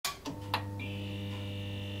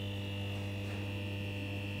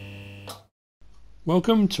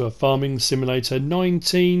Welcome to a Farming Simulator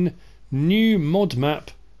 19 new mod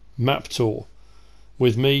map tour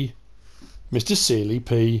with me,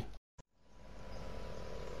 MrSealyp.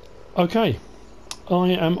 Okay, I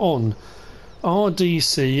am on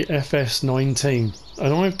R.D.C. FS19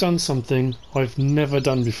 and I've done something I've never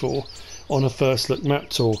done before on a first look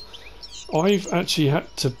map tour. I've actually had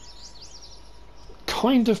to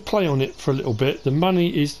kind of play on it for a little bit. The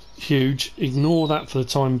money is huge, ignore that for the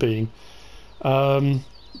time being.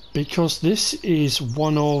 Because this is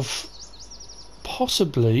one of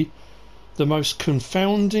possibly the most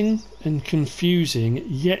confounding and confusing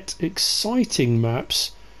yet exciting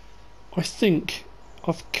maps I think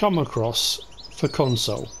I've come across for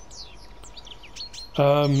console.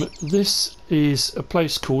 This is a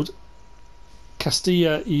place called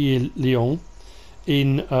Castilla y León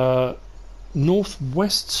in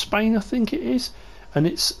northwest Spain, I think it is, and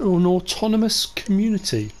it's an autonomous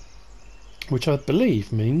community, which I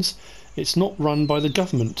believe means it's not run by the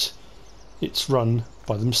government, it's run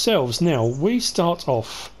by themselves. Now we start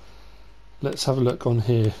off, let's have a look on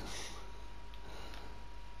here.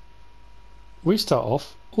 We start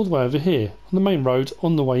off all the way over here on the main road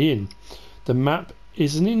on the way in. The map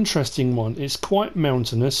is an interesting one. It's quite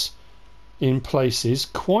mountainous in places,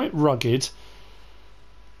 quite rugged,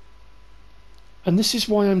 and this is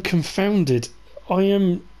why I'm confounded.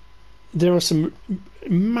 There are some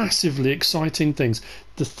massively exciting things.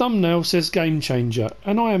 The thumbnail says Gamechanger,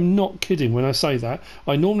 and I am not kidding when I say that.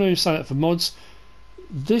 I normally say that for mods.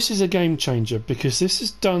 This is a game changer because this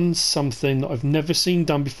has done something that I've never seen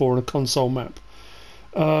done before on a console map.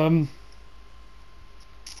 Now,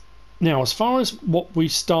 as far as what we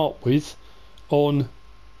start with on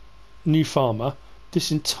New Farmer,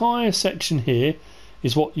 this entire section here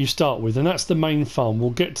is what you start with, and that's the main farm. We'll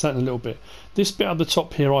get to that in a little bit. This bit at the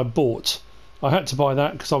top here I bought. I had to buy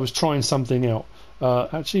that because I was trying something out.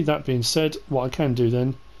 Actually, that being said, what I can do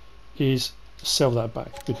then is sell that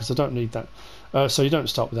back because I don't need that. So you don't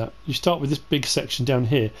start with that. You start with this big section down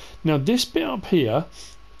here. Now this bit up here,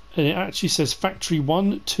 and it actually says factory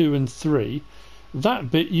 1, 2 and 3. That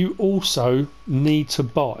bit you also need to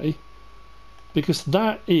buy because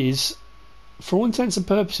that is, for all intents and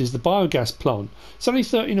purposes, the biogas plant. It's only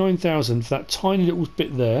 39,000 for that tiny little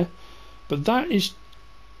bit there, but that is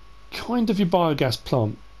kind of your biogas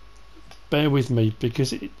plant. Bear with me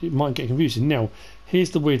because it might get confusing. Now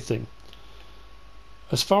here's the weird thing.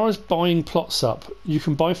 As far as buying plots up, you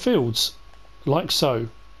can buy fields like so,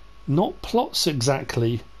 not plots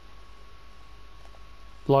exactly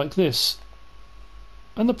like this,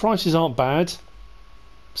 and the prices aren't bad.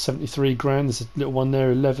 73 grand, there's a little one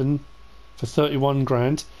there, 11 for 31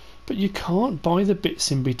 grand, but you can't buy the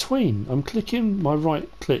bits in between. I'm clicking my right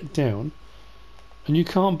click down and you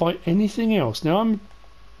can't buy anything else. Now I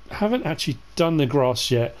haven't actually done the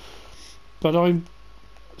grass yet, but I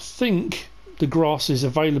think the grass is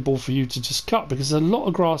available for you to just cut because there's a lot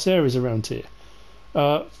of grass areas around here.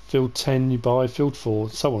 Field 10 you buy, field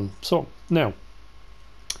 4, so on, so on. Now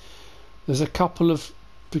there's a couple of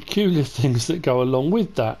peculiar things that go along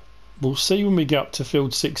with that. We'll see when we get up to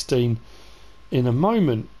field 16 in a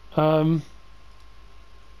moment. I'm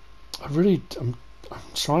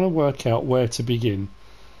trying to work out where to begin.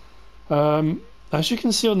 As you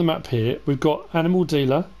can see on the map here, we've got animal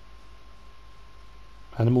dealer,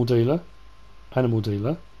 animal dealer, animal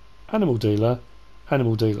dealer, animal dealer,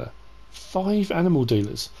 animal dealer. 5 animal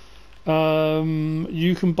dealers.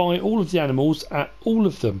 You can buy all of the animals at all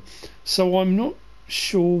of them. So I'm not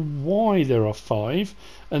sure why there are 5,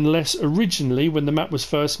 unless originally when the map was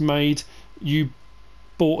first made you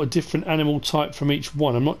bought a different animal type from each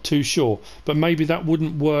one. I'm not too sure, but maybe that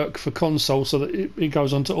wouldn't work for console so that it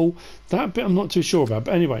goes on to all. That bit I'm not too sure about,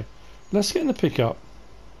 but anyway, let's get in the pickup,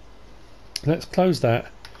 let's close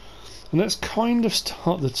that, and let's kind of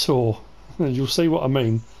start the tour, and you'll see what I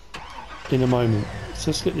mean in a moment.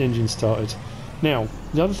 So let's get the engine started. Now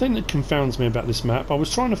the other thing that confounds me about this map, I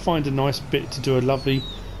was trying to find a nice bit to do a lovely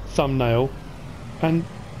thumbnail, and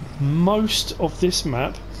most of this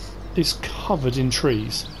map is covered in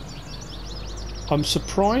trees. I'm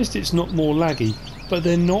surprised it's not more laggy, but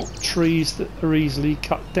they're not trees that are easily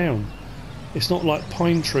cut down. It's not like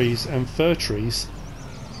pine trees and fir trees.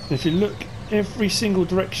 And if you look every single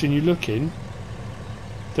direction you look in,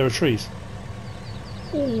 there are trees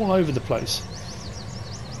all over the place.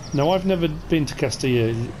 Now I've never been to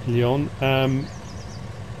Castilla y León.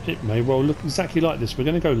 It may well look exactly like this. We're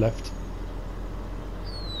going to go left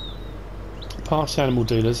past animal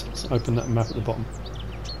dealers. Let's open that map at the bottom.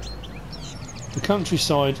 The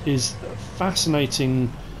countryside is a fascinating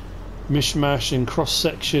mishmash and cross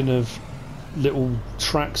section of little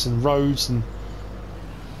tracks and roads and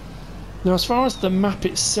Now, as far as the map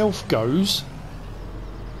itself goes,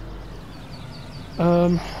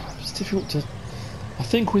 it's difficult to... I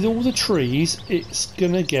think with all the trees, it's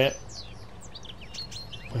going to get...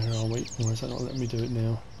 Where are we? Why is that not letting me do it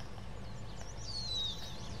now?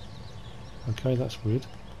 Okay, that's weird.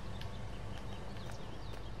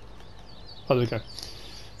 Oh, there we go.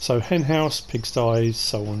 So, hen house, pigsties,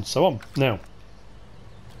 so on, so on. Now,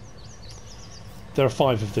 there are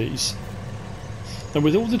 5 of these. And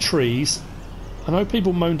with all the trees, I know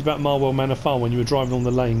people moaned about Marwell Manor Farm when you were driving on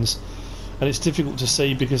the lanes, and it's difficult to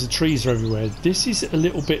see because the trees are everywhere. This is a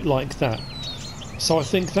little bit like that. So I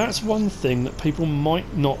think that's one thing that people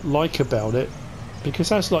might not like about it,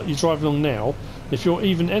 because as like you drive along now, if you're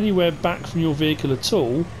even anywhere back from your vehicle at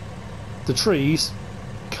all, the trees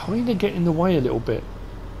kind of get in the way a little bit.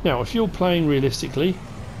 Now, if you're playing realistically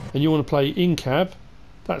and you want to play in cab,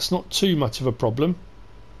 that's not too much of a problem,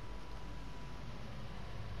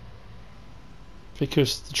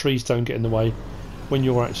 because the trees don't get in the way when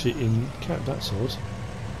you're actually in cab. That's odd.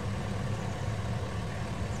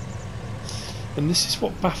 And this is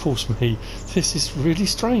what baffles me. This is really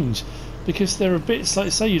strange, because there are bits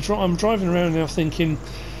like, say I'm driving around now thinking,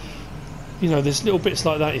 you know, there's little bits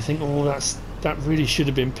like that you think, oh, that really should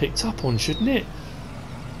have been picked up on, shouldn't it?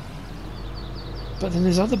 But then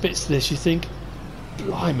there's other bits to this you think,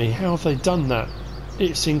 blimey, how have they done that?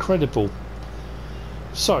 It's incredible.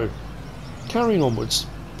 So, carrying onwards,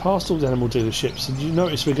 past all the animal dealerships, and you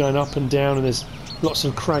notice we're going up and down, and there's lots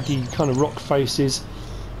of craggy kind of rock faces,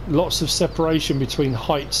 lots of separation between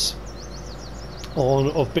heights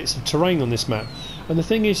of bits of terrain on this map. And the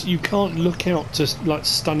thing is, you can't look out to like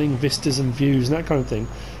stunning vistas and views and that kind of thing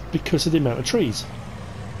because of the amount of trees.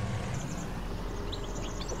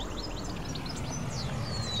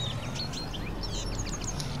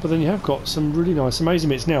 But then you have got some really nice, amazing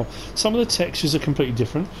bits. Now, some of the textures are completely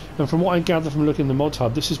different, and from what I gather from looking at the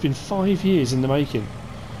Modhub, this has been 5 years in the making.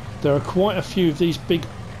 There are quite a few of these big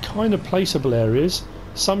kind of placeable areas.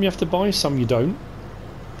 Some you have to buy, some you don't.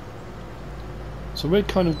 So we're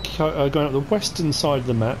kind of going up the western side of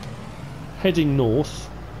the map, heading north.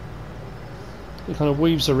 It kind of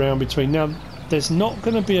weaves around between. Now, there's not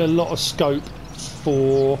going to be a lot of scope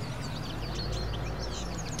for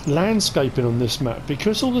landscaping on this map,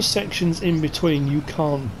 because all the sections in between you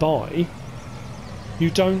can't buy. You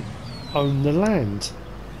don't own the land.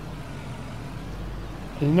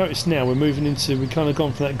 And you notice now we're moving into, we've kind of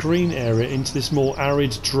gone from that green area into this more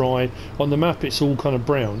arid, dry. On the map it's all kind of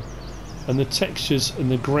brown, and the textures and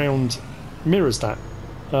the ground mirrors that.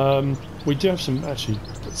 We do have some, actually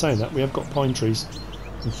saying that, we have got pine trees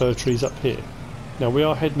and fir trees up here. Now we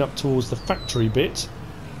are heading up towards the factory bit.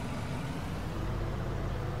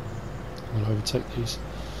 I'll overtake these.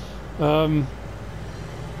 Yeah,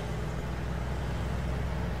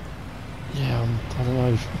 I don't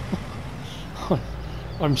know.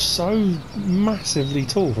 I'm so massively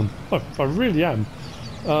torn. I really am.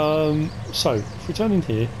 So, if we turn in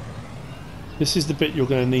here, this is the bit you're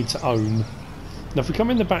going to need to own. Now, if we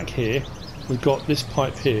come in the back here, we've got this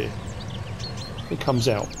pipe here. It comes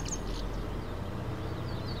out.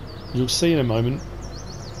 You'll see in a moment.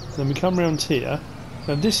 Then we come around here.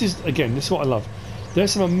 Now this is, again, this is what I love.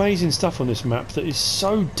 There's some amazing stuff on this map that is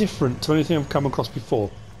so different to anything I've come across before.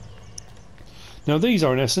 Now these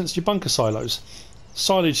are in essence your bunker silos.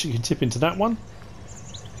 Silage you can tip into that one.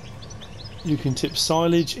 You can tip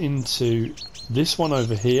silage into this one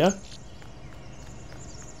over here.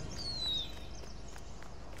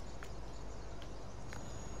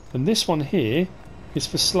 And this one here is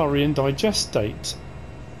for slurry and digestate,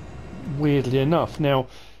 weirdly enough. Now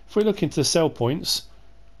if we look into the sell points,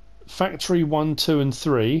 factory 1, 2 and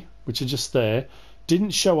 3, which are just there,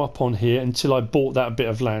 didn't show up on here until I bought that bit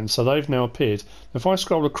of land, so they've now appeared. If I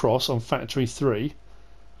scroll across on factory 3,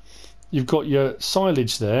 you've got your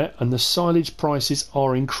silage there, and the silage prices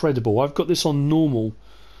are incredible. I've got this on normal,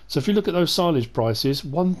 so if you look at those silage prices,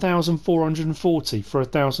 1,440 for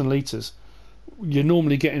 1,000 litres. You're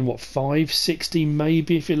normally getting what, 560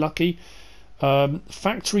 maybe if you're lucky.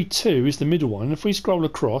 Factory 2 is the middle one. If we scroll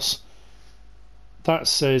across, that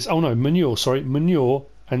says, oh no, manure, sorry, manure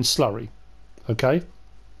and slurry. Okay,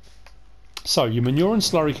 so your manure and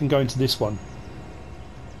slurry can go into this one.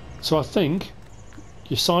 So I think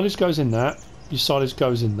your silage goes in that, your silage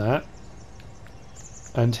goes in that,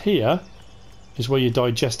 and here is where your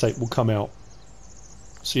digestate will come out.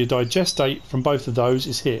 So your digestate from both of those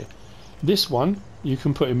is here. This one you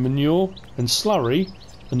can put in manure and slurry,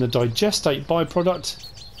 and the digestate byproduct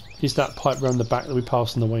is that pipe round the back that we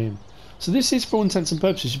passed on the way in. So this is, for all intents and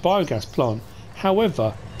purposes, your biogas plant.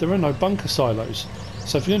 However, there are no bunker silos.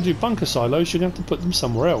 So if you're going to do bunker silos, you're going to have to put them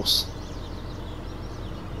somewhere else.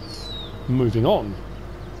 moving on.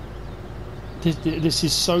 This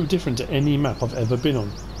is so different to any map I've ever been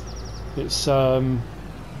on. It's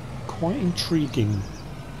quite intriguing.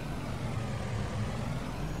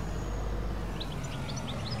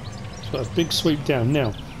 It's got a big sweep down.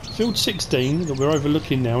 Now, field 16 that we're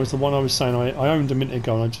overlooking now is the one I was saying I owned a minute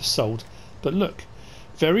ago and I just sold. But look,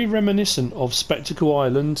 very reminiscent of Spectacle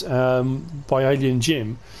Island by Alien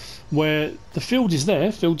Jim, where the field is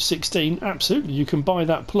there, field 16, absolutely, you can buy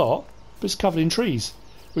that plot, but it's covered in trees,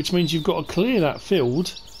 which means you've got to clear that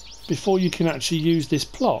field before you can actually use this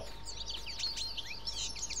plot.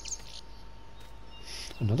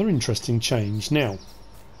 Another interesting change. Now,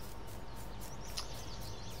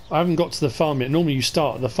 I haven't got to the farm yet. Normally you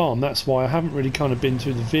start at the farm, that's why I haven't really kind of been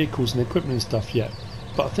through the vehicles and equipment and stuff yet.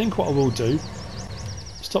 But I think what I will do,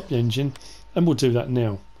 stop the engine, and we'll do that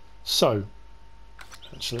now. So,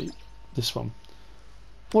 actually, this one.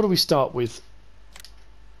 What do we start with?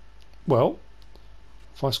 Well,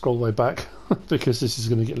 if I scroll way back, because this is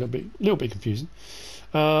going to get a little bit confusing.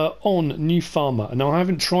 On new farmer, and I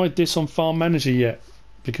haven't tried this on Farm Manager yet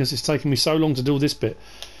because it's taken me so long to do all this bit.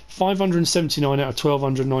 579 out of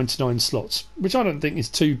 1299 slots, which I don't think is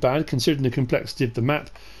too bad considering the complexity of the map.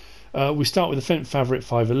 We start with the Fendt Favorite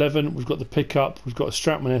 511. We've got the pickup. We've got a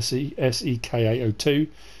Stratman SEK802,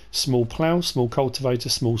 small plough, small cultivator,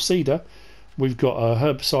 small seeder. We've got a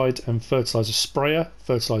herbicide and fertilizer sprayer,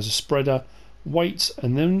 fertilizer spreader, weight,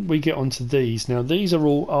 and then we get onto these. Now these are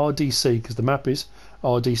all R.D.C because the map is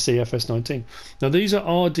R.D.C FS19. Now these are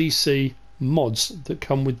R.D.C mods that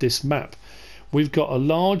come with this map. We've got a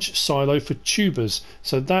large silo for tubers,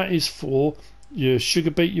 so that is for your sugar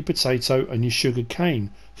beet, your potato and your sugar cane.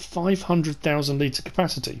 500,000 litre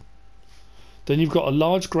capacity. Then you've got a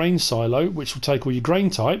large grain silo which will take all your grain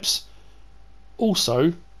types,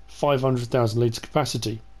 also 500,000 litre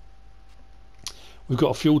capacity. We've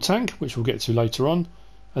got a fuel tank which we'll get to later on,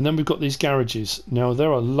 and then we've got these garages. Now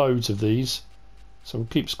there are loads of these, so we'll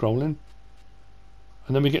keep scrolling,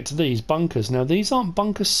 and then we get to these bunkers. Now these aren't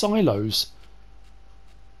bunker silos,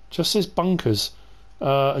 just says bunkers.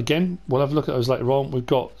 Again, we'll have a look at those later on. We've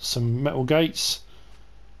got some metal gates,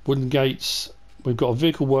 wooden gates, we've got a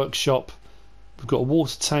vehicle workshop, we've got a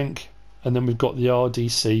water tank, and then we've got the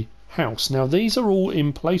R.D.C house. Now these are all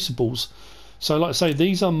implaceables, so like I say,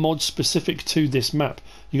 these are mods specific to this map.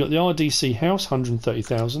 You've got the R.D.C house,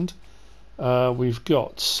 130,000. We've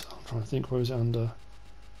got, I'm trying to think, where is it under?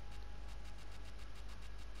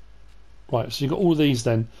 Right, so you've got all of these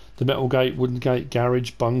then, the metal gate, wooden gate,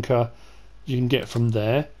 garage, bunker, you can get from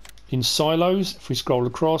there. In silos, if we scroll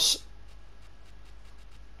across,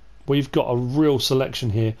 we've got a real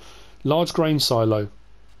selection here. Large grain silo,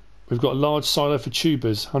 we've got a large silo for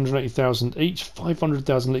tubers, 180,000 each,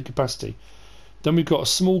 500,000 litre capacity. Then we've got a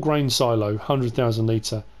small grain silo, 100,000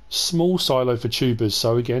 litre, small silo for tubers,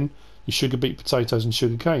 so again, your sugar beet, potatoes and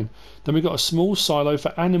sugar cane. Then we've got a small silo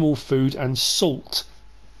for animal food and salt.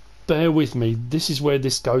 Bear with me, this is where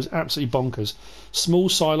this goes absolutely bonkers. Small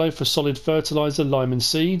silo for solid fertiliser, lime and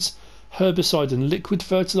seeds, herbicide and liquid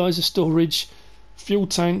fertiliser storage, fuel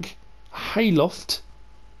tank, hayloft,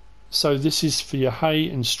 so this is for your hay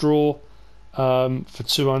and straw, for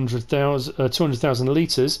 200,000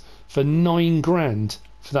 litres for 9 grand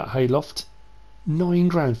for that hayloft. 9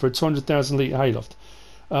 grand for a 200,000 litre hayloft.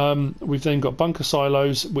 We've then got bunker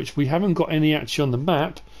silos, which we haven't got any actually on the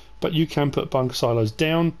map, but you can put bunker silos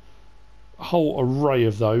down. A whole array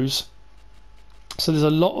of those. So there's a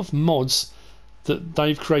lot of mods that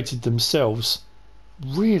they've created themselves.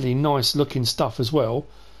 Really nice looking stuff as well,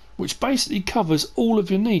 which basically covers all of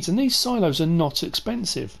your needs, and these silos are not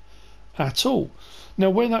expensive at all. Now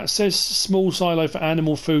where that says small silo for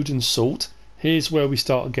animal food and salt, here's where we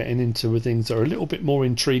start getting into things that are a little bit more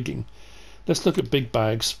intriguing. Let's look at big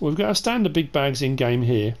bags. We've got our standard big bags in game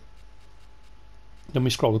here. Then we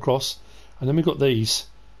scroll across, and then we've got these: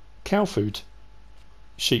 cow food,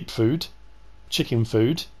 sheep food, chicken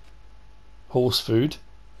food, horse food,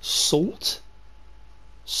 salt.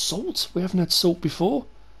 Salt? We haven't had salt before.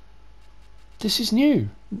 This is new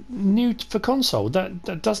for console.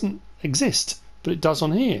 That doesn't exist, but it does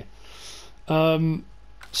on here.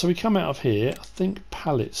 So we come out of here. I think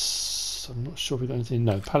pallets, I'm not sure if we've got anything.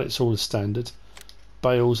 No, pallets are all as standard.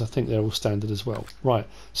 Bales, I think they're all standard as well. Right,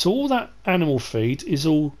 so all that animal feed is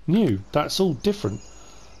all new. That's all different.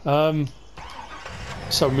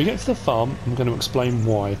 So when we get to the farm, I'm going to explain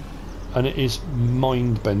why, and it is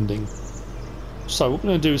mind-bending. So what we're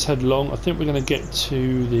going to do is head along. I think we're going to get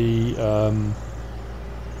to the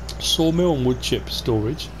sawmill and wood chip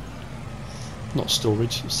storage. Not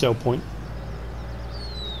storage, sell point.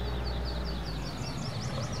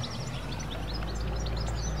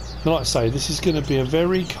 Like I say, this is going to be a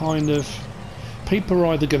very kind of... People are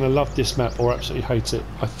either going to love this map or absolutely hate it.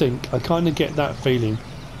 I think. I kind of get that feeling.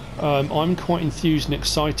 I'm quite enthused and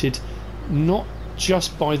excited, not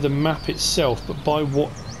just by the map itself, but by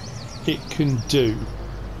what it can do.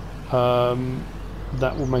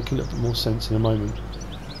 That will make a little bit more sense in a moment.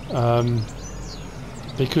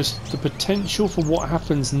 Because the potential for what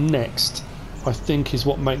happens next, I think, is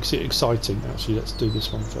what makes it exciting. Actually, let's do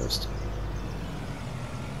this one first.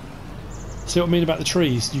 See what I mean about the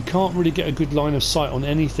trees? You can't really get a good line of sight on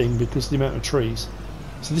anything because of the amount of trees.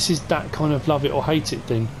 So this is that kind of love it or hate it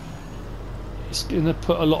thing. It's going to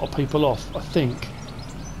put a lot of people off, I think.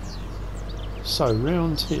 So,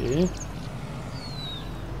 round here,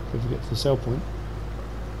 if we get to the sell point.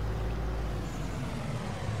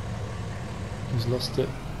 He's lost it.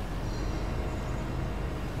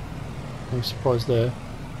 No surprise there.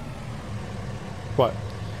 Right,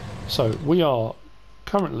 so we are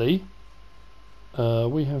currently,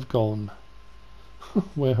 we have gone,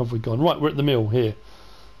 where have we gone? Right, we're at the mill here.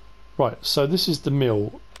 Right, so this is the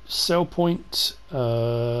mill. Sell point,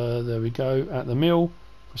 there we go, at the mill.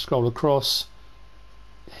 We scroll across.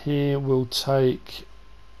 Here we'll take,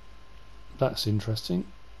 that's interesting.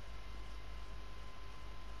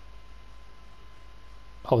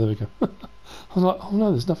 Oh, there we go. I was like, oh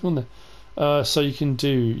no, there's nothing on there. So you can do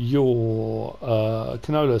your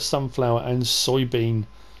canola, sunflower and soybean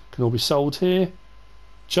can all be sold here.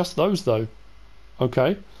 Just those though.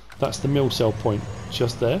 Okay, that's the mill sell point,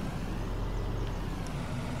 just there.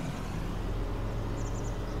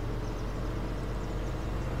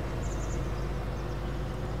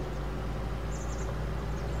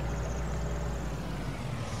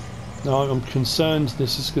 Now I'm concerned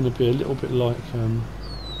this is going to be a little bit like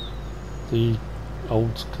the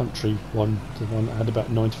old country one, the one that had about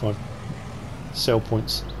 95 sell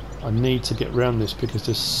points. I need to get around this because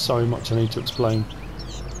there's so much I need to explain,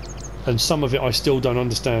 and some of it I still don't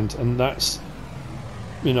understand, and that's,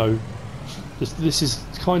 you know, this is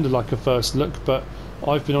kind of like a first look, but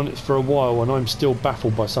I've been on it for a while and I'm still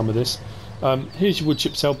baffled by some of this. Here's your wood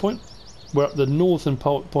chip sell point. We're at the northern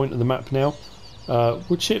point of the map now.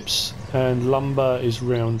 Wood chips and lumber is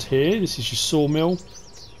round here. This is your sawmill.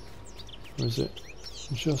 Where is it?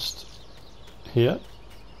 Just here.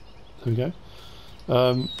 There we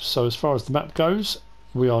go. So as far as the map goes,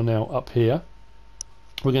 we are now up here.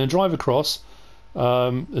 We're going to drive across.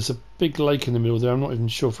 There's a big lake in the middle there. I'm not even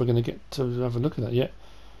sure if we're going to get to have a look at that yet,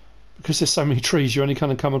 because there's so many trees. You only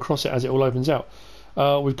kind of come across it as it all opens out.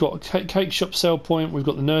 We've got a cake shop sell point. We've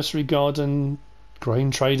got the nursery garden,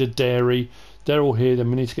 grain trader, dairy. They're all here. Then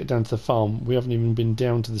we need to get down to the farm. We haven't even been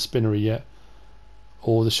down to the spinnery yet,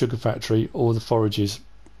 or the sugar factory, or the forages.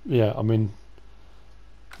 Yeah, I mean,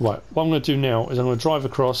 right, what I'm going to do now is I'm going to drive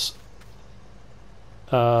across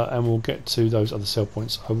and we'll get to those other sell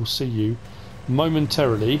points. I will see you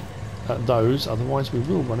momentarily at those, otherwise we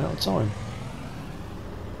will run out of time.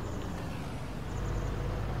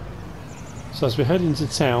 So as we head into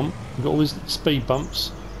town, we've got all these speed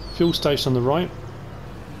bumps, fuel station on the right.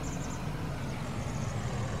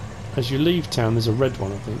 As you leave town, there's a red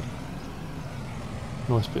one, I think.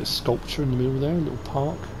 Nice bit of sculpture in the middle there, a little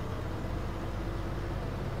park.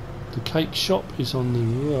 The cake shop is on the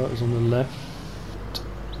left.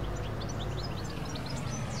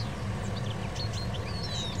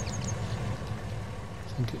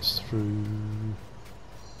 I think it's through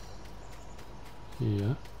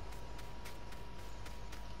here.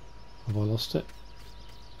 Have I lost it?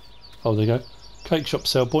 Oh, there you go. Cake shop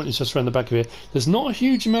sell point is just around the back of here. There's not a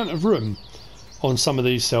huge amount of room on some of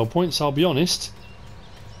these sell points, I'll be honest.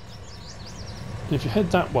 If you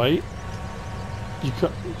head that way, you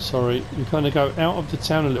kind of go out of the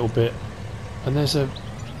town a little bit, and there's a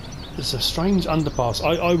strange underpass.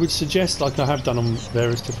 I would suggest, like I have done on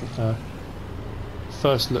various different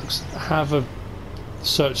first looks, have a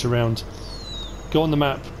search around, go on the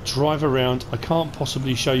map, drive around. I can't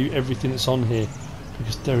possibly show you everything that's on here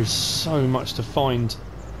because there is so much to find.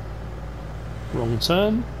 Wrong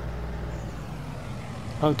turn.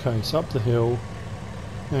 Okay, so up the hill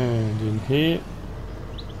and in here.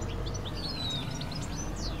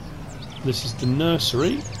 This is the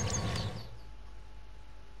nursery.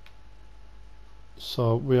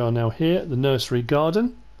 So we are now here, the nursery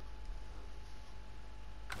garden.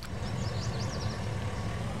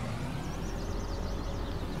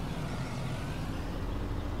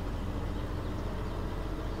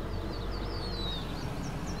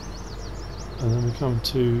 And then we come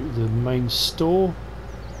to the main store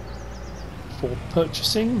for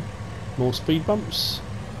purchasing. More speed bumps.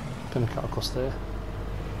 Going to cut across there.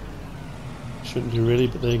 Shouldn't do really,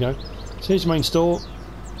 but there you go. So here's your main store.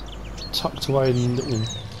 tucked away in the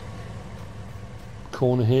little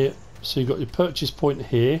corner here. So you've got your purchase point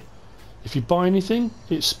here. If you buy anything,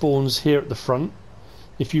 it spawns here at the front.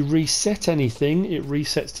 If you reset anything, it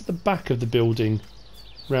resets to the back of the building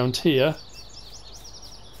round here,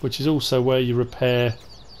 which is also where your repair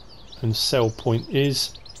and sell point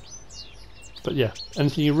is. But yeah,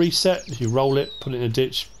 anything you reset, if you roll it, put it in a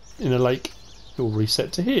ditch, in a lake, it will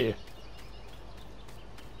reset to here.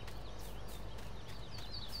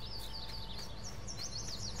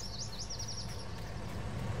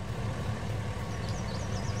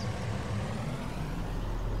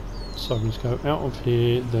 So I'm going to go out of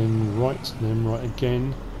here, then right, and then right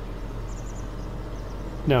again.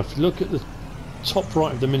 Now if you look at the top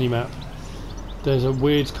right of the minimap, there's a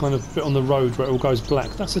weird kind of bit on the road where it all goes black.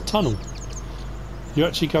 That's a tunnel. You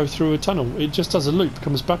actually go through a tunnel. It just does a loop,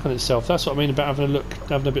 comes back on itself. That's what I mean about having a look,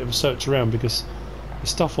 having a bit of a search around, because the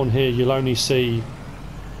stuff on here you'll only see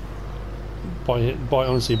by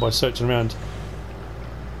honestly by searching around.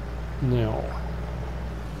 Now,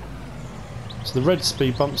 so the red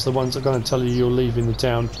speed bumps are the ones that are going to tell you you're leaving the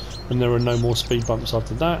town, and there are no more speed bumps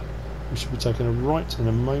after that. We should be taking a right in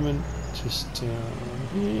a moment, just down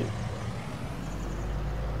here.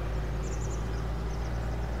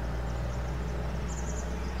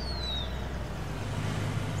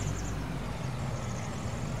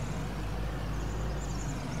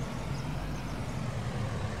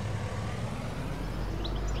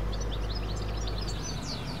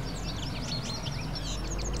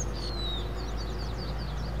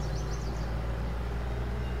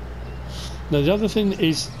 Now the other thing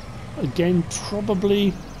is, again,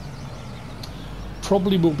 probably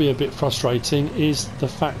will be a bit frustrating, is the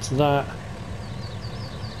fact that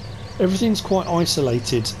everything's quite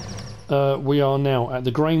isolated. We are now at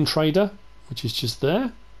the grain trader, which is just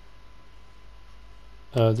there.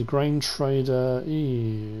 The grain trader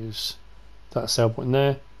is that sale point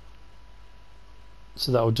there.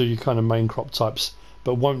 So that will do your kind of main crop types,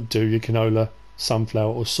 but won't do your canola,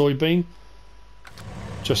 sunflower or soybean.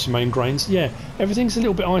 Just your main grains. Yeah, everything's a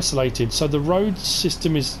little bit isolated, so the road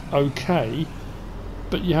system is okay,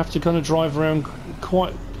 but you have to kind of drive around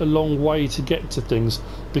quite a long way to get to things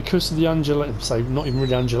because of the say not even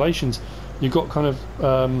really undulations. You've got kind of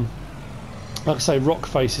like I say, rock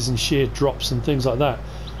faces and sheer drops and things like that,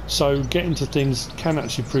 so getting to things can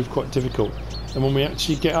actually prove quite difficult. And when we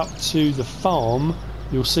actually get up to the farm,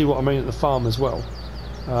 you'll see what I mean at the farm as well.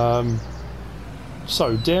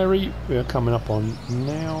 So dairy we are coming up on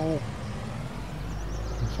now.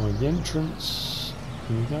 Find the entrance.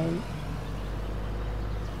 Here we go.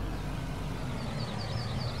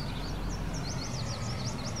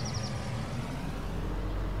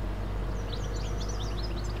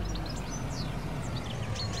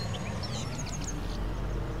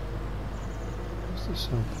 What's the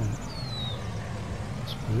cell point?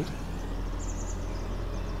 That's weird.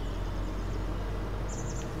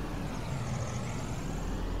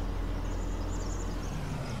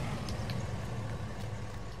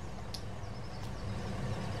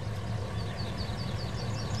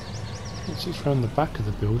 It's just round the back of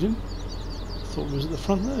the building. I thought it was at the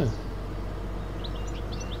front there.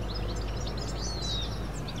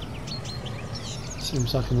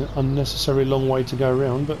 Seems like an unnecessary long way to go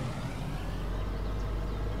around, but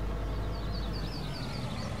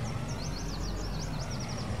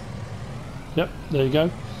yep, there you go.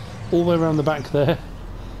 All the way around the back there.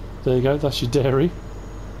 There you go, that's your dairy.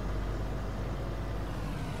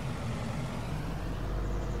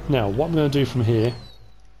 Now, what I'm going to do from here,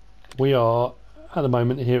 we are at the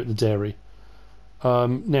moment here at the dairy.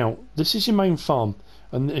 Now, this is your main farm,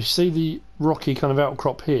 and if you see the rocky kind of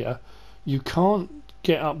outcrop here, you can't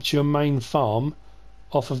get up to your main farm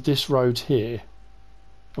off of this road here.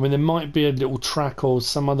 I mean, there might be a little track or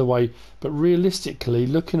some other way, but realistically,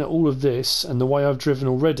 looking at all of this and the way I've driven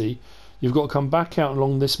already, you've got to come back out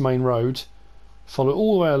along this main road, follow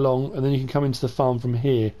all the way along, and then you can come into the farm from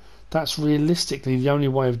here. That's realistically the only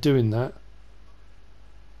way of doing that.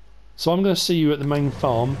 So I'm going to see you at the main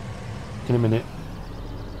farm in a minute.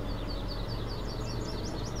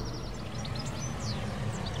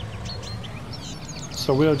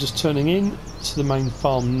 So we are just turning in to the main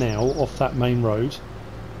farm now, off that main road.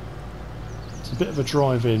 It's a bit of a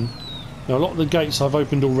drive in. Now a lot of the gates I've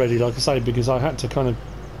opened already, like I say, because I had to kind of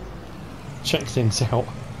check things out.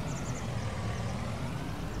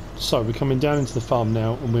 So we're coming down into the farm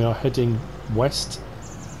now, and we are heading west.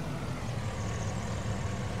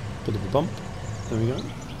 Bit of a bump. There we go.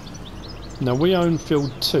 Now we own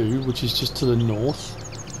field 2, which is just to the north.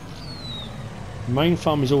 The main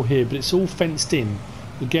farm is all here, but it's all fenced in.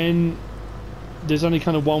 Again, there's only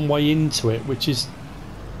kind of one way into it, which is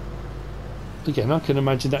again, I can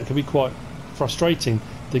imagine that could be quite frustrating.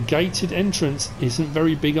 The gated entrance isn't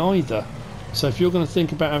very big either. So if you're going to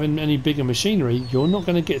think about having any bigger machinery, you're not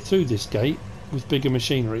going to get through this gate with bigger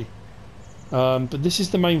machinery. But this is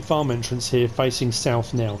the main farm entrance here, facing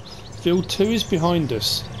south now. Field 2 is behind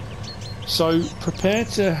us. So prepare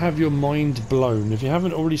to have your mind blown. If you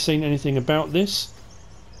haven't already seen anything about this,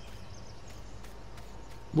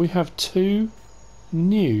 we have 2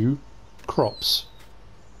 new crops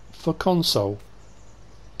for console,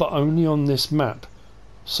 but only on this map.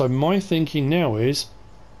 So my thinking now is,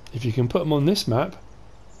 if you can put them on this map,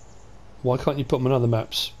 why can't you put them on other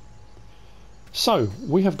maps? So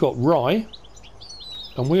we have got rye,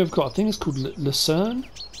 and we have got, I think it's called lucerne.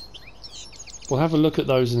 We'll have a look at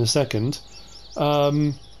those in a second.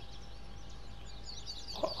 I'm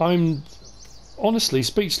honestly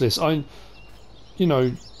speechless. You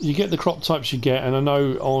know, you get the crop types you get, and I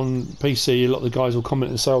know on PC a lot of the guys will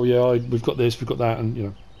comment and say, oh yeah, we've got this, we've got that, and you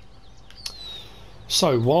know.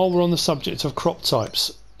 So while we're on the subject of crop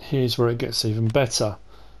types, here's where it gets even better.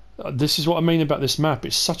 This is what I mean about this map.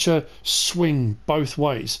 It's such a swing both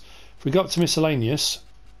ways. If we go up to miscellaneous,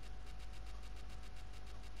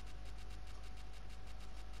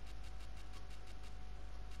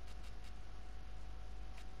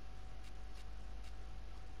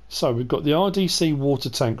 so we've got the R.D.C water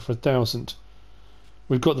tank for 1,000.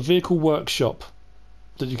 We've got the vehicle workshop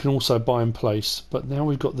that you can also buy in place. But now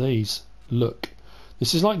we've got these. Look,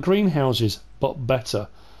 this is like greenhouses, but better.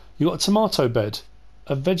 You've got a tomato bed,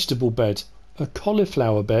 a vegetable bed, a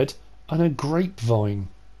cauliflower bed, and a grapevine.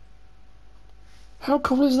 How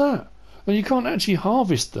cool is that? And you can't actually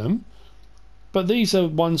harvest them, but these are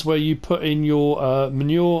ones where you put in your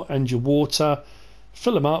manure and your water,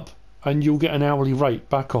 fill them up, and you'll get an hourly rate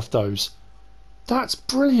back off those. That's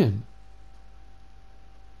brilliant.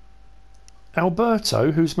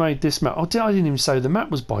 Alberto, who's made this map, I didn't even say the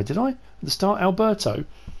map was by, did I? At the start, Alberto,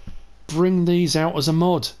 bring these out as a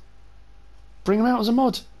mod. Bring them out as a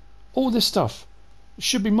mod. All this stuff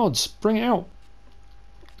should be mods. Bring it out.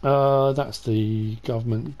 That's the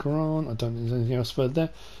government grant. I don't think there's anything else further there.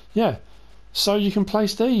 Yeah, so you can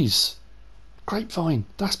place these. Grapevine,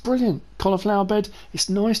 that's brilliant. Cauliflower bed, it's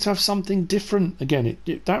nice to have something different. Again,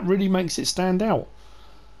 that really makes it stand out.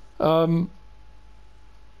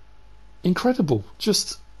 Incredible,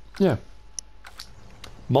 just, yeah,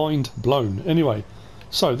 mind blown. Anyway,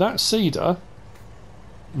 so that cedar,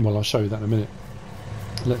 well, I'll show you that in a minute.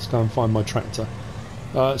 Let's go and find my tractor.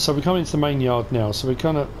 So we come into the main yard now, so we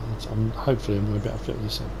kind of, hopefully I'm going to be able to fit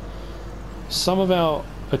this in. Some of our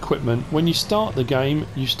equipment, when you start the game,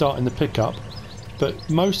 you start in the pickup, but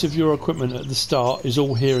most of your equipment at the start is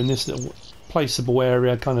all here in this little placeable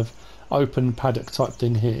area, kind of open paddock type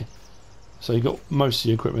thing here. So you've got most of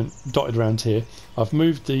your equipment dotted around here. I've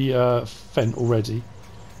moved the fent already.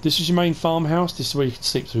 This is your main farmhouse. This is where you can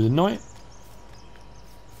sleep through the night.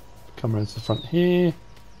 Come around to the front here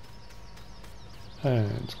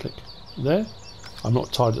and click there. I'm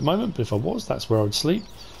not tired at the moment, but if I was, that's where I would sleep.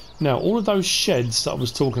 Now, all of those sheds that I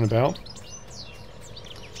was talking about,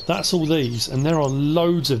 that's all these, and there are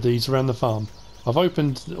loads of these around the farm. I've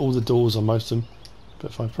opened all the doors on most of them,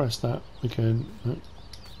 but if I press that, we can... Oh,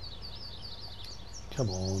 come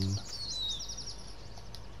on.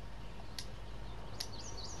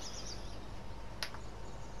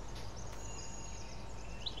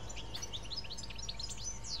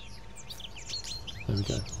 There we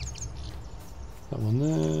go. That one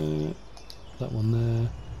there, that one there.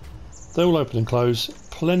 They all open and close,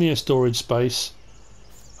 plenty of storage space,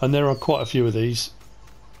 and there are quite a few of these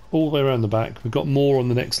all the way around the back. We've got more on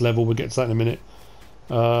the next level, we'll get to that in a minute.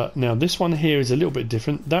 Now this one here is a little bit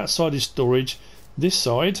different. That side is storage, this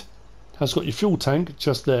side has got your fuel tank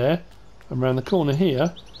just there, and around the corner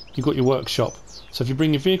here you've got your workshop. So if you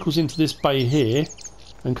bring your vehicles into this bay here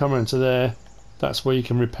and come around to there, that's where you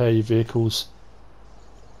can repair your vehicles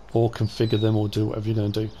or configure them or do whatever you're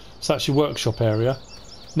going to do. So that's your workshop area.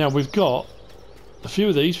 Now we've got a few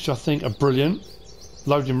of these which I think are brilliant.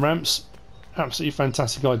 Loading ramps, absolutely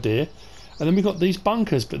fantastic idea. And then we've got these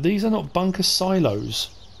bunkers, but these are not bunker silos.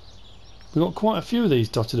 We've got quite a few of these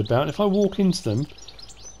dotted about. If I walk into them,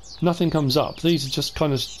 nothing comes up. These are just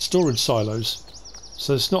kind of storage silos.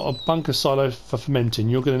 So it's not a bunker silo for fermenting.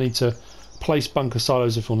 You're going to need to place bunker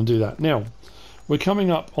silos if you want to do that. Now, we're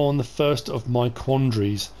coming up on the first of my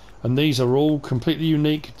quandaries, and these are all completely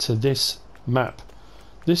unique to this map.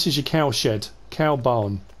 This is your cow shed, cow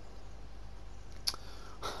barn.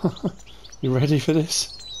 You ready for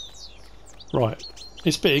this? Right,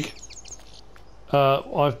 it's big.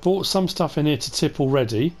 I've bought some stuff in here to tip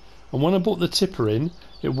already, and when I bought the tipper in,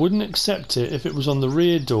 it wouldn't accept it if it was on the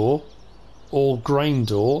rear door or grain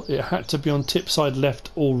door, it had to be on tip side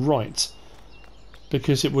left or right,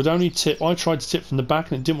 because it would only tip. I tried to tip from the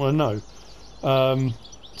back and it didn't want to know.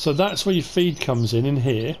 So that's where your feed comes in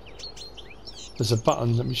here. There's a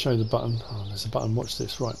button. Let me show you the button. Oh, there's a button. Watch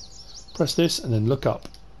this. Right, press this and then look up.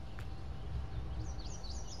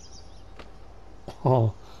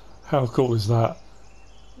 Oh, how cool is that?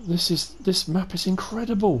 This map is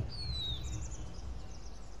incredible.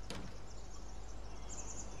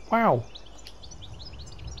 Wow.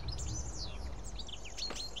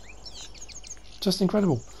 Just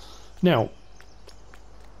incredible. Now,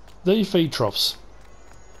 there are your feed troughs.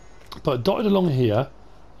 But dotted along here,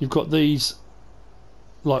 you've got these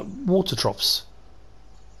like water troughs.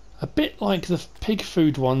 A bit like the pig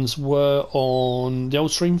food ones were on the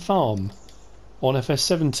Old Stream Farm on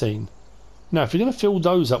FS19. Now, if you're going to fill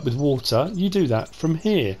those up with water, you do that from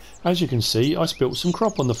here. As you can see, I spilt some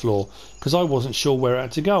crop on the floor because I wasn't sure where it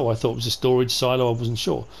had to go. I thought it was a storage silo, I wasn't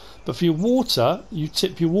sure. But for your water, you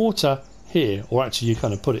tip your water here, or actually you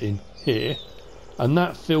kind of put it in here, and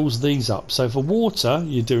that fills these up. So for water,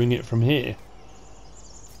 you're doing it from here.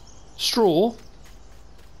 Straw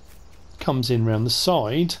comes in round the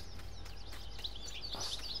side. I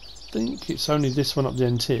think it's only this one up the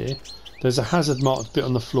end here. There's a hazard marked bit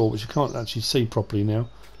on the floor which you can't actually see properly now.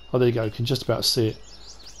 Oh, there you go, you can just about see it.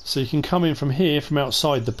 So you can come in from here, from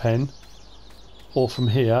outside the pen, or from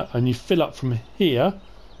here, and you fill up from here,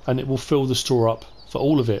 and it will fill the straw up for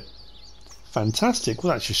all of it. Fantastic.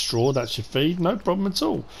 Well, that's your straw, that's your feed, no problem at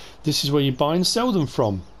all. This is where you buy and sell them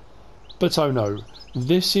from. But oh no,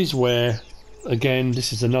 this is where, again,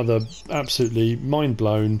 this is another absolutely mind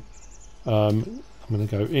blown. I'm going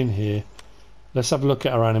to go in here. Let's have a look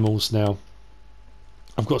at our animals now.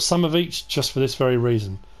 I've got some of each just for this very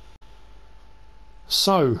reason.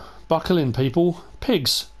 So, buckle in people.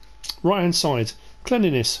 Pigs, right hand side,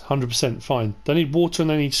 cleanliness, 100% fine. They need water and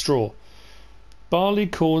they need straw. Barley,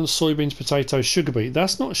 corn, soybeans, potatoes, sugar beet.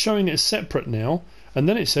 That's not showing it as separate now. And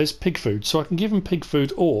then it says pig food, so I can give them pig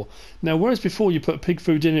food or. Now, whereas before you put pig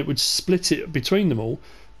food in, it would split it between them all.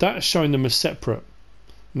 That's showing them as separate.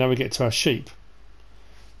 Now we get to our sheep.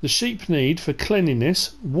 The sheep need, for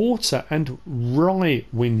cleanliness, water and rye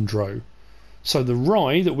windrow. So the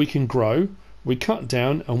rye that we can grow, we cut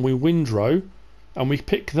down and we windrow, and we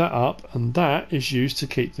pick that up, and that is used to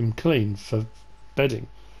keep them clean for bedding.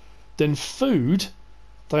 Then food,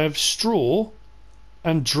 they have straw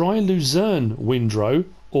and dry luzerne windrow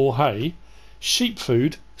or hay, sheep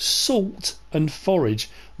food, salt and forage.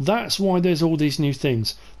 That's why there's all these new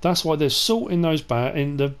things. That's why there's salt in those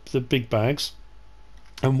in the big bags.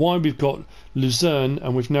 And why we've got luzerne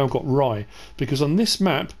and we've now got rye, because on this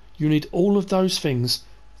map you need all of those things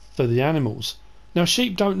for the animals. Now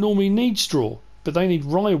sheep don't normally need straw, but they need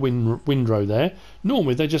rye windrow there.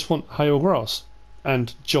 Normally they just want hay or grass,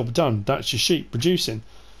 and job done. That's your sheep producing.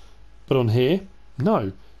 But on here,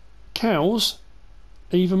 no. Cows,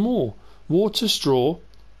 even more. Water, straw,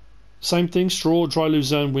 same thing, straw, dry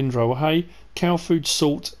luzerne, windrow or hay. Cow food,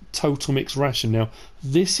 salt, total mixed ration. Now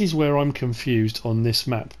this is where I'm confused on this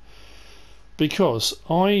map, because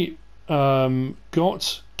I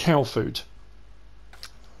got cow food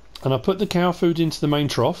and I put the cow food into the main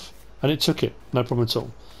trough and it took it, no problem at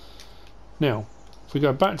all. Now if we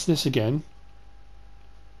go back to this again,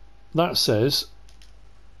 that says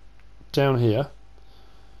down here,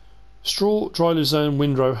 straw, dry luzerne,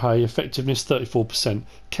 windrow, hay, effectiveness 34%,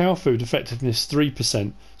 cow food effectiveness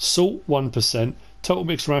 3%, salt 1%, total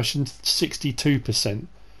mixed ration 62%.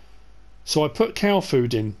 So I put cow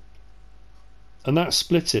food in, and that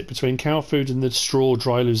split it between cow food and the straw,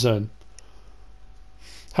 dry luzerne.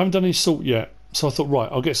 Haven't done any salt yet, so I thought, right,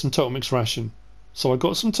 I'll get some total mixed ration. So I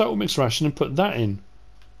got some total mixed ration and put that in,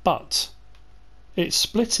 but it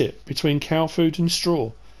split it between cow food and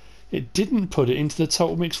straw. It didn't put it into the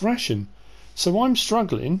total mixed ration. So I'm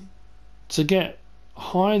struggling to get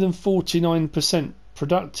higher than 49%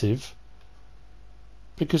 productive,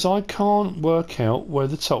 because I can't work out where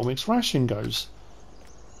the total mixed ration goes.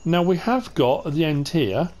 Now we have got at the end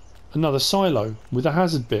here another silo with a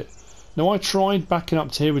hazard bit. Now I tried backing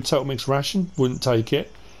up to here with total mixed ration, wouldn't take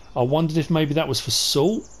it. I wondered if maybe that was for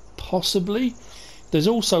salt, possibly. There's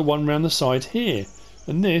also one round the side here,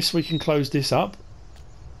 and this, we can close this up,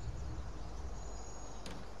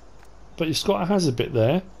 but it's got a hazard bit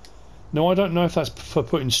there. Now I don't know if that's for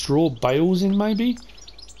putting straw bales in maybe.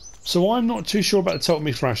 So I'm not too sure about the total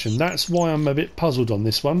mixed ration. That's why I'm a bit puzzled on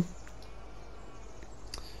this one.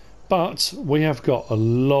 But we have got a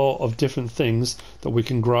lot of different things that we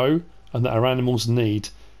can grow and that our animals need.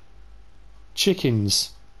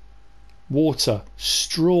 Chickens. Water,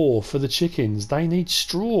 straw for the chickens. They need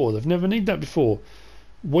straw. They've never needed that before.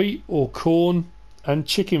 Wheat or corn and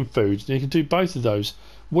chicken food. You can do both of those.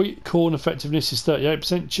 Wheat, corn effectiveness is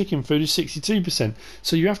 38%, chicken food is 62%.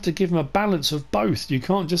 So you have to give them a balance of both. You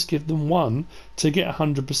can't just give them one to get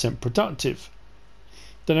 100% productive.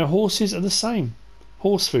 Then our horses are the same.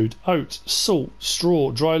 Horse food, oats, salt,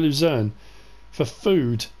 straw, dry lucerne for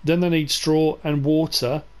food. Then they need straw and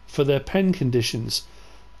water for their pen conditions.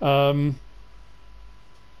 I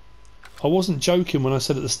wasn't joking when I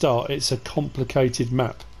said at the start it's a complicated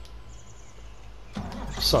map.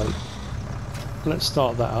 So let's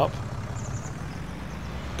start that up.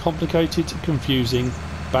 Complicated, confusing,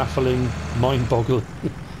 baffling, mind-boggling,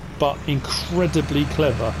 but incredibly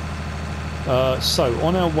clever. So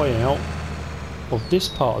on our way out of this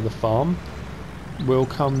part of the farm, we'll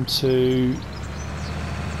come to,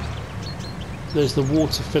 there's the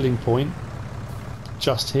water filling point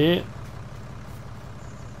just here.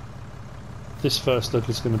 This first look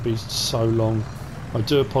is going to be so long. I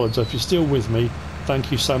do apologise if you're still with me.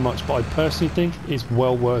 Thank you so much, but I personally think it's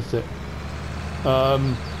well worth it.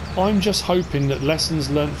 I'm just hoping that lessons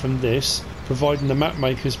learnt from this, providing the map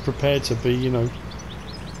maker's prepared to be, you know,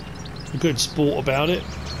 a good sport about it,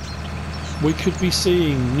 we could be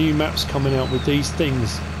seeing new maps coming out with these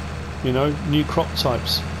things, you know, new crop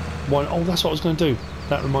types. Oh, that's what I was going to do.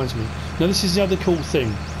 That reminds me. Now this is the other cool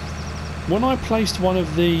thing. When I placed one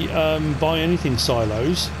of the buy anything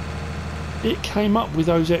silos, it came up with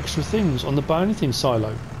those extra things on the buy anything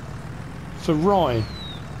silo. For rye,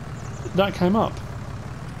 that came up.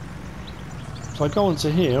 So I go onto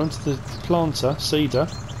here, onto the planter, seeder,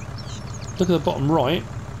 look at the bottom right.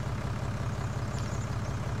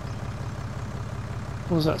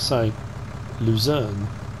 What does that say? Lucerne.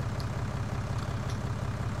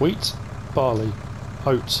 Wheat, barley,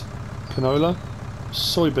 oat, canola,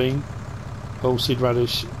 soybean, oilseed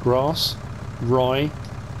radish, grass, rye,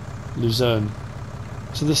 lucerne.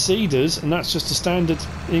 So the seeders, and that's just a standard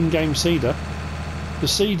in-game seeder, the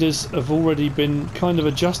seeders have already been kind of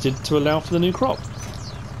adjusted to allow for the new crop.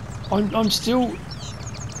 I'm still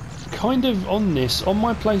kind of on this, on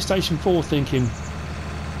my PlayStation 4, thinking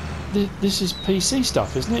this is PC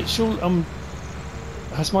stuff, isn't it? Sure,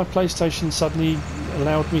 has my PlayStation suddenly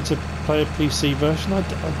allowed me to play a PC version? I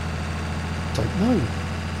don't know.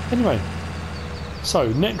 Anyway,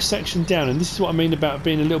 so next section down, and this is what I mean about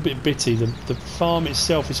being a little bit bitty. The farm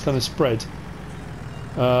itself is kind of spread.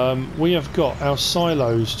 We have got our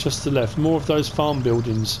silos just to the left, more of those farm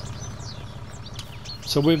buildings.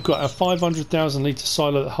 So we've got our 500,000 litre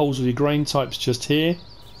silo that holds all your grain types just here.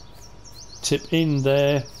 Tip in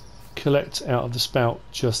there, collect out of the spout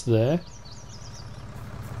just there.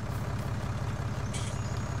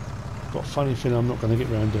 Got a funny feeling I'm not going to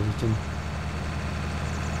get round everything.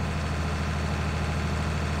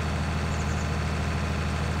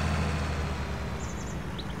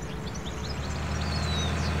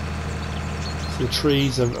 The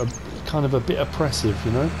trees are kind of a bit oppressive,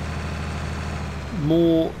 you know.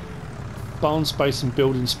 More barn space and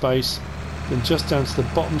building space. Then just down to the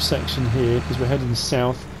bottom section here, because we're heading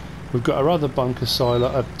south, we've got our other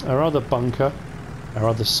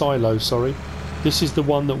silo. Sorry. This is the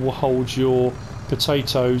one that will hold your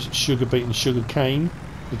potatoes, sugar beet, and sugar cane.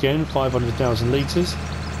 Again, 500,000 litres.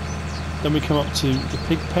 Then we come up to the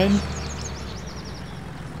pig pen,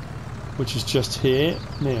 which is just here.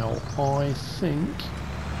 Now, I think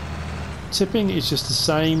tipping is just the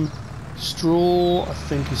same. Straw, I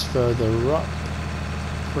think, is further up.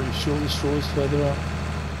 Pretty sure the straw is further up.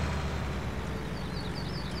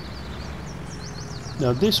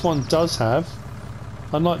 Now, this one does have,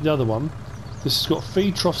 unlike the other one, this has got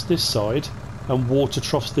feed troughs this side and water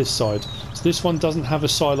troughs this side. So this one doesn't have a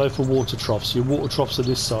silo for water troughs. Your water troughs are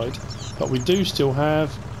this side. But we do still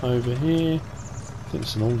have over here, I think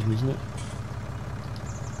it's an old one, isn't it?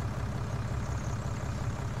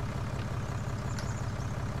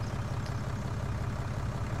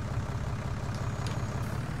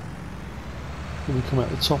 We come out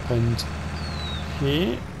the top end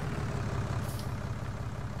here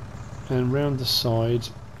and round the side.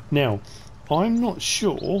 Now, I'm not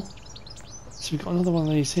sure. So we've got another one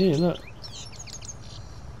of these here, look.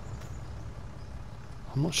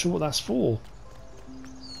 I'm not sure what that's for.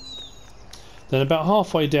 Then about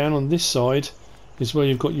halfway down on this side is where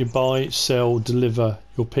you've got your buy, sell, deliver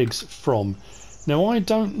your pigs from. Now, I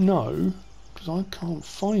don't know, because I can't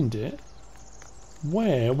find it,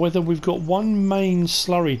 whether we've got one main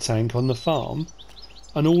slurry tank on the farm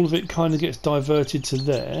and all of it kind of gets diverted to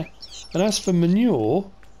there. And as for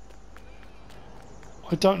manure,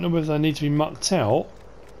 I don't know whether they need to be mucked out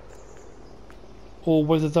or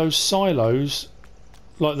whether those silos,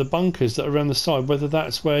 like the bunkers that are around the side, whether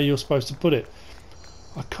that's where you're supposed to put it.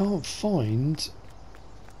 I can't find...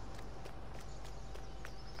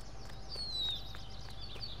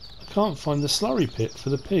 the slurry pit for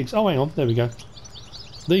the pigs. Oh, hang on, there we go.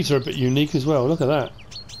 These are a bit unique as well, look at that.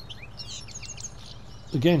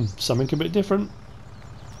 Again, something a bit different.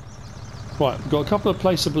 Right, we've got a couple of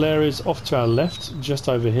placeable areas off to our left, just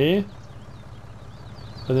over here.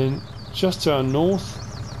 And then just to our north,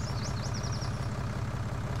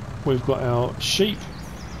 we've got our sheep.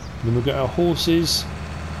 And then we've got our horses.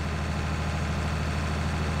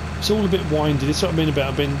 It's all a bit windy. That's what I mean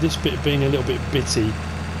about this bit being a little bit bitty.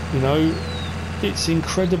 You know, it's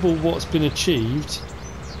incredible what's been achieved.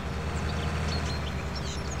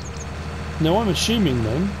 Now I'm assuming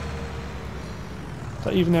then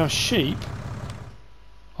that even our sheep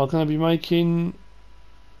are going to be making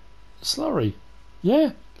slurry.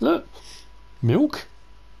 Yeah, look. Milk?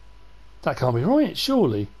 That can't be right,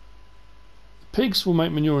 surely. The pigs will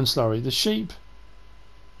make manure and slurry. The sheep,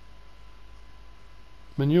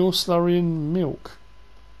 manure, slurry and milk.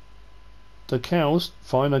 The cows,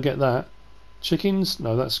 fine, I get that. Chickens,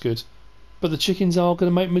 no, that's good. But the chickens are going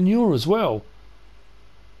to make manure as well.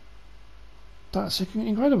 That's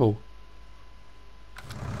incredible.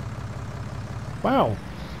 Wow.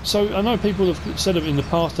 So I know people have said it in the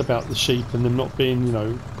past about the sheep and them not being, you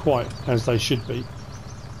know, quite as they should be.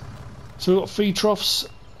 So we've got feed troughs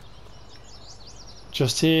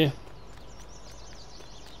just here.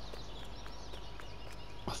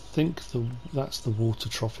 I think that's the water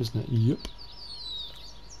trough, isn't it? Yep.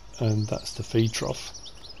 And that's the feed trough.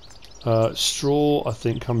 Straw, I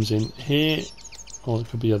think, comes in here. Oh, it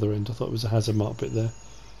could be the other end. I thought it was a hazard mark bit there.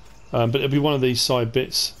 But it'll be one of these side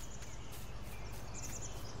bits.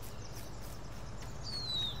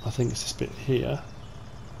 I think it's this bit here.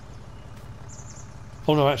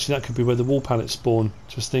 Oh no, actually that could be where the wall pallets spawn.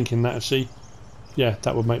 Just thinking that actually. Yeah,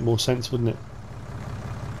 that would make more sense, wouldn't it?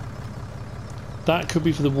 That could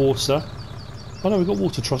be for the water. Oh no, we've got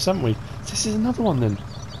water troughs, haven't we? This is another one then.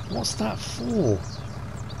 What's that for?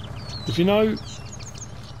 If you know,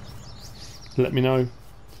 let me know.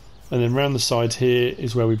 And then round the side here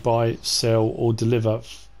is where we buy, sell or deliver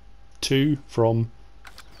to, from,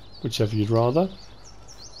 whichever you'd rather.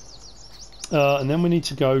 And then we need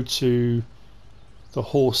to go to the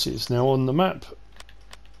horses. Now on the map,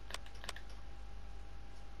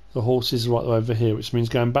 the horses are right over here, which means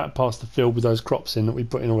going back past the field with those crops in that we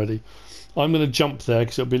put in already. I'm going to jump there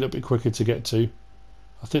because it'll be a little bit quicker to get to.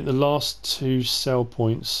 I think the last 2 sell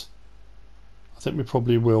points, I think we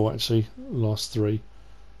probably will actually, last 3.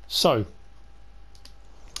 So,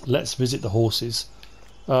 let's visit the horses.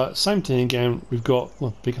 Same thing again, we've got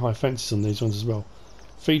big high fences on these ones as well.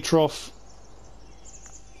 Feed trough,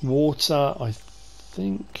 water, I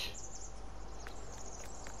think.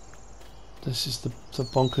 This is the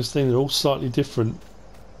bonkers thing, they're all slightly different.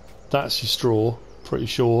 That's your straw, pretty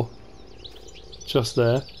sure. Just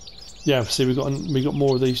there. Yeah, see we got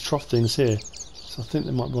more of these trough things here. So I think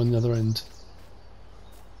they might be on the other end.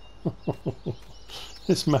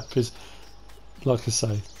 This map is, like I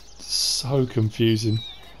say, so confusing.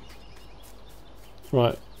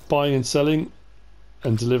 Right, buying and selling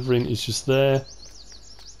and delivering is just there.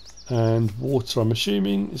 And water, I'm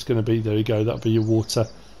assuming, is going to be, there you go, that'll be your water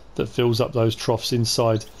that fills up those troughs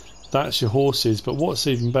inside. That's your horses, but what's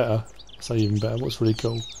even better, say even better, what's really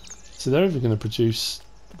cool, so they're even going to produce,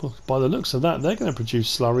 well, by the looks of that, they're going to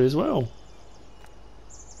produce slurry as well.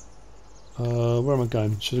 Where am I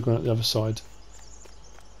going? Should have gone at the other side.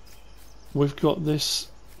 We've got this,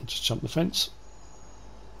 just jump the fence.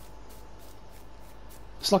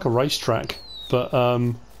 It's like a racetrack, but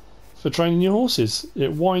for training your horses.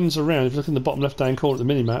 It winds around. If you look in the bottom left hand corner of the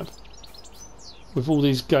mini-map, with all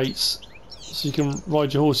these gates, so you can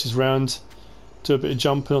ride your horses round, do a bit of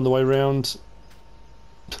jumping on the way round.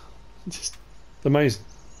 Just amazing.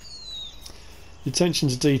 The attention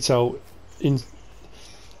to detail in,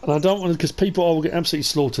 and I don't want to, because people will get absolutely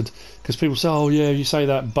slaughtered because people say, oh yeah, you say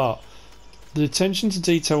that, but the attention to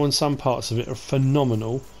detail on some parts of it are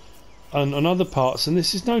phenomenal, and on other parts, and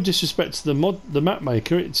this is no disrespect to the map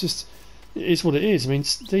maker, it's just, it is what it is. I mean,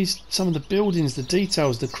 some of the buildings, the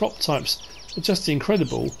details, the crop types are just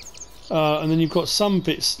incredible. And then you've got some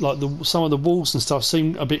bits like some of the walls and stuff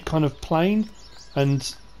seem a bit kind of plain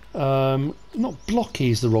and not blocky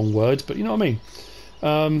is the wrong word, but you know what I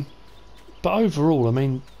mean. But overall, I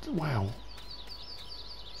mean, wow.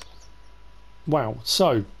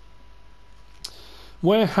 So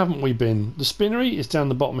where haven't we been? The spinnery is down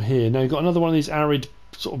the bottom here. Now you've got another one of these arid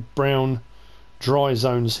sort of brown dry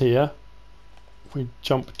zones here. If we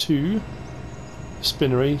jump to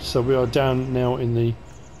spinnery. So we are down now in the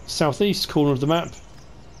southeast corner of the map.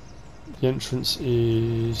 The entrance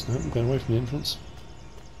is... no, I'm going away from the entrance.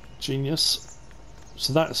 Genius.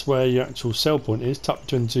 So that's where your actual sell point is, tucked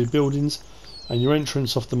between the two buildings, and your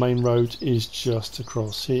entrance off the main road is just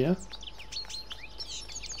across here.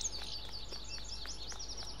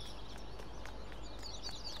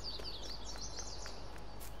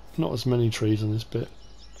 Not as many trees on this bit.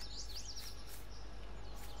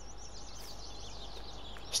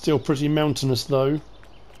 Still pretty mountainous though.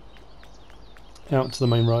 Out to the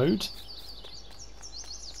main road.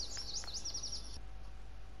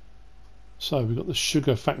 So we've got the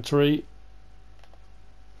sugar factory.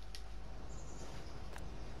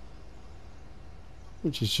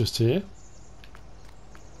 Which is just here.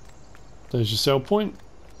 There's your sell point.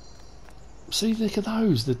 See, look at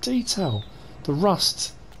those, the detail, the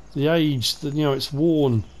rust, the age, the, you know, it's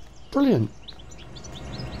worn. Brilliant.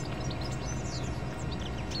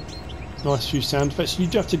 Nice few sound effects. You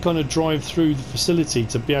do have to kind of drive through the facility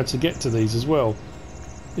to be able to get to these as well.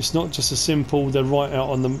 It's not just a simple, they're right out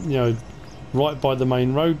on the, you know, right by the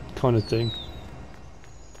main road kind of thing.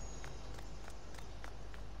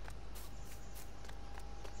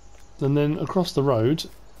 And then across the road,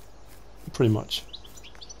 pretty much.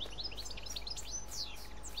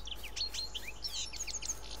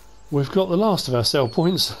 We've got the last of our sell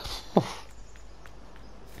points.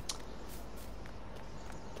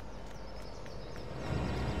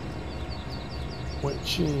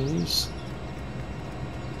 Which is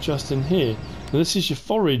just in here. Now this is your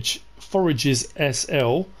forages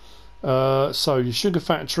SL. So your sugar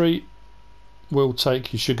factory will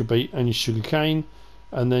take your sugar beet and your sugar cane,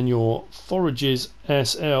 and then your forages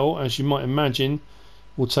SL, as you might imagine,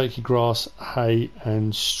 will take your grass, hay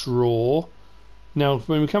and straw. Now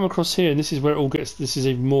when we come across here, and this is where it all gets, this is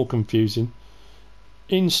even more confusing.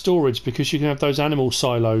 In storage, because you can have those animal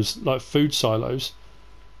silos, like food silos,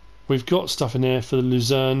 we've got stuff in there for the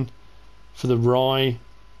lucerne, for the rye,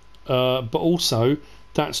 but also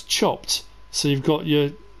that's chopped, so you've got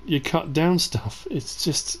your cut down stuff. It's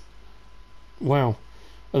just wow.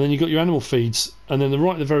 And then you've got your animal feeds, and then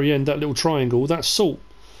right at the very end, that little triangle, that's salt.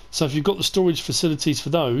 So if you've got the storage facilities for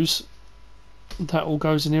those, that all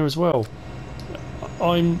goes in here as well.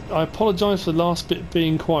 I apologise for the last bit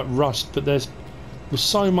being quite rushed, but there's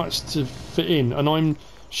so much to fit in, and I'm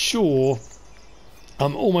sure,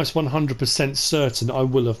 I'm almost 100% certain I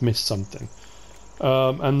will have missed something.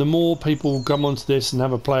 And the more people come onto this and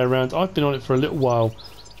have a play around, I've been on it for a little while,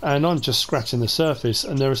 and I'm just scratching the surface,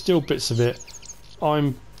 and there are still bits of it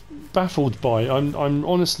I'm baffled by. I'm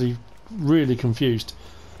honestly really confused,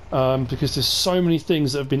 because there's so many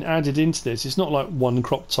things that have been added into this. It's not like one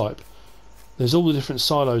crop type. There's all the different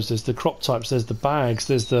silos, there's the crop types, there's the bags,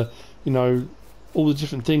 there's the, you know, all the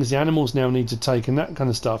different things the animals now need to take and that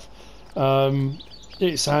kind of stuff.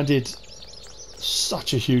 It's added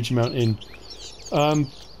such a huge amount in.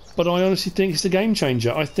 But I honestly think it's a game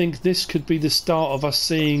changer. I think this could be the start of us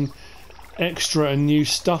seeing extra and new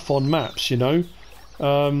stuff on maps, you know.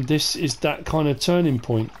 This is that kind of turning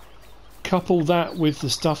point. Couple that with the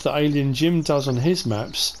stuff that Alien Jim does on his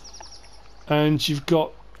maps, and you've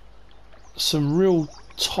got some real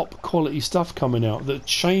top quality stuff coming out that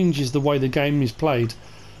changes the way the game is played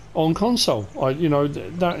on console. You know,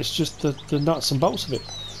 that is just the nuts and bolts of it.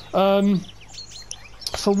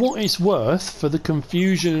 For what it's worth, for the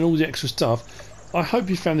confusion and all the extra stuff, I hope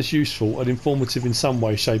you found this useful and informative in some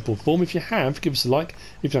way, shape or form. If you have, give us a like.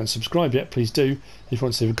 If you don't subscribe yet, please do. If you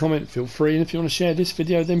want to leave a comment, feel free. And if you want to share this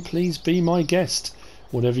video, then please be my guest.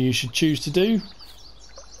 Whatever you should choose to do.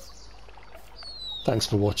 Thanks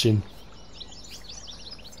for watching.